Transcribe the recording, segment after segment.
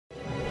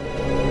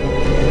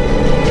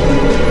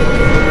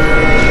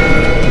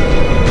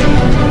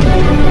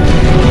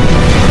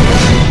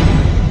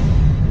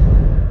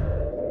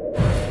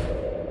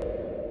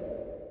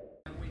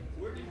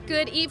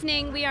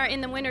evening. We are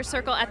in the winner's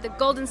circle at the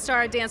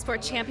Goldenstar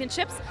Dancesport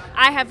Championships.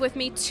 I have with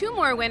me two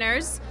more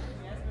winners,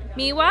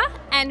 Mihway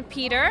and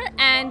Peter.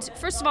 And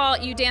first of all,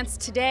 you danced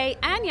today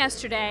and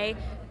yesterday,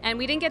 and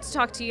we didn't get to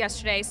talk to you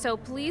yesterday. So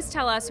please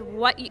tell us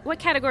what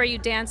category you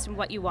danced and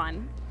what you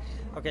won.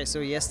 Okay, so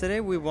yesterday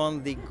we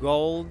won the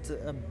Gold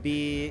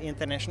B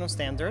International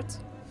Standard,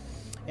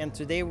 and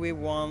today we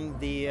won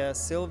the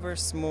Silver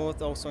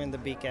Smooth also in the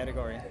B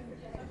category.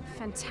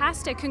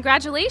 Fantastic.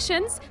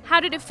 Congratulations. How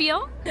did it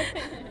feel?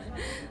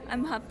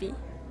 I'm happy.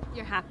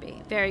 You're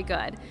happy. Very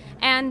good.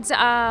 And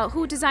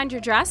who designed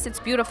your dress? It's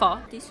beautiful.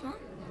 This one?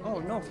 Oh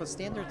no, for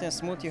Standard and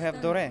Smooth you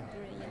have Dore.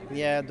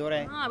 Yeah,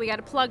 Dore. Ah, we got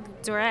to plug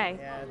Dore.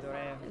 Yeah,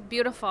 Dore.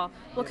 Beautiful.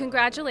 Well,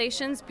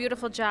 congratulations.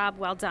 Beautiful job.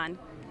 Well done.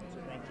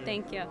 Thank you.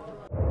 Thank you.